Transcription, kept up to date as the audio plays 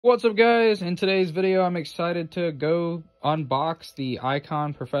What's up, guys? In today's video, I'm excited to go unbox the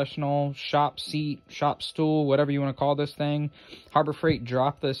Icon Professional shop seat, shop stool, whatever you want to call this thing. Harbor Freight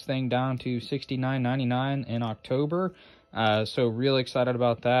dropped this thing down to $69.99 in October. So really excited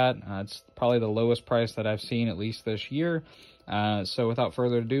about that. It's probably the lowest price that I've seen, at least this year. So without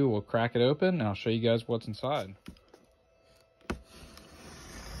further ado, we'll crack it open and I'll show you guys what's inside.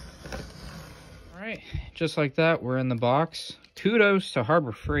 All right, just like that, we're in the box. Kudos to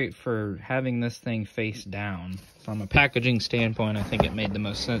Harbor Freight for having this thing face down. From a packaging standpoint, I think it made the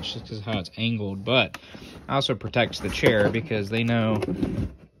most sense just because of how it's angled, but also protects the chair because they know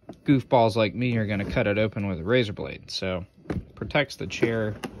goofballs like me are going to cut it open with a razor blade. So protects the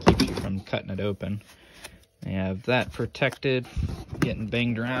chair, keeps you from cutting it open. They have that protected, getting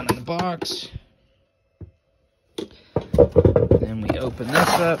banged around in the box. Then we open this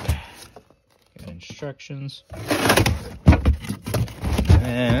up. Got instructions.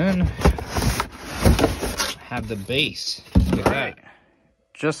 And have the base. Look at that.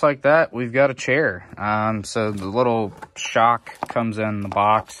 Just like that, we've got a chair. So the little shock comes in the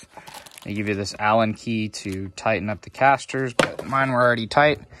box. They give you this Allen key to tighten up the casters, but mine were already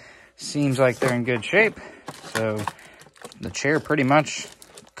tight. Seems like they're in good shape. So the chair pretty much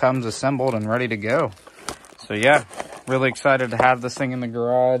comes assembled and ready to go. So yeah, really excited to have this thing in the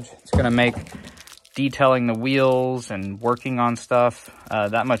garage. It's gonna make detailing the wheels and working on stuff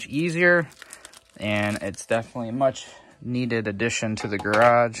that much easier, and it's definitely a much needed addition to the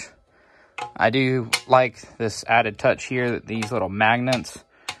garage. I do like this added touch here, that these little magnets,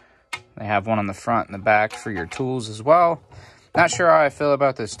 they have one on the front and the back for your tools as well. Not sure how I feel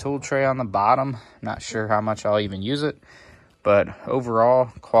about this tool tray on the bottom. Not sure how much I'll even use it, but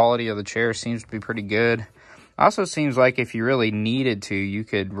overall quality of the chair seems to be pretty good. Also seems like if you really needed to, you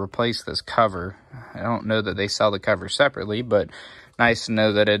could replace this cover. I don't know that they sell the cover separately, but nice to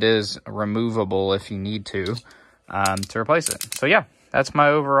know that it is removable if you need to replace it. So yeah, that's my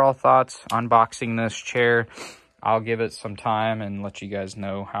overall thoughts unboxing this chair. I'll give it some time and let you guys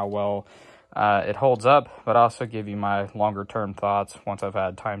know how well it holds up, but also give you my longer term thoughts once I've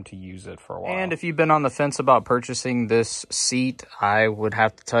had time to use it for a while. And if you've been on the fence about purchasing this seat, I would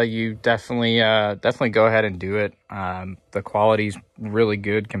have to tell you, definitely go ahead and do it. The quality's really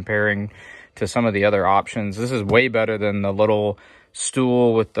good comparing to some of the other options. This is way better than the little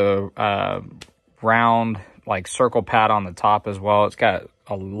stool with the round like circle pad on the top as well. It's got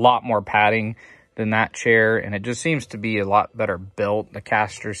a lot more padding than that chair, and it just seems to be a lot better built. The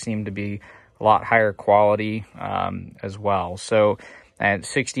casters seem to be a lot higher quality as well. So at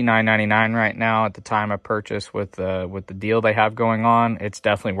 $69.99 right now at the time of purchase with the deal they have going on, it's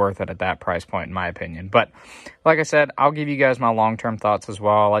definitely worth it at that price point in my opinion. But like I said, I'll give you guys my long-term thoughts as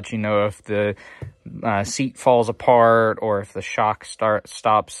well. I'll let you know if the seat falls apart, or if the shock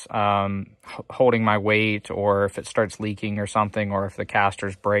stops holding my weight, or if it starts leaking or something, or if the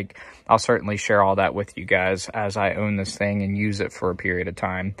casters break. I'll certainly share all that with you guys as I own this thing and use it for a period of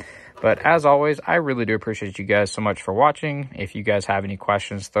time. But as always, I really do appreciate you guys so much for watching. If you guys have any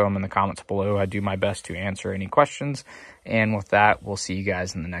questions, throw them in the comments below. I do my best to answer any questions. And with that, we'll see you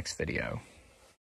guys in the next video.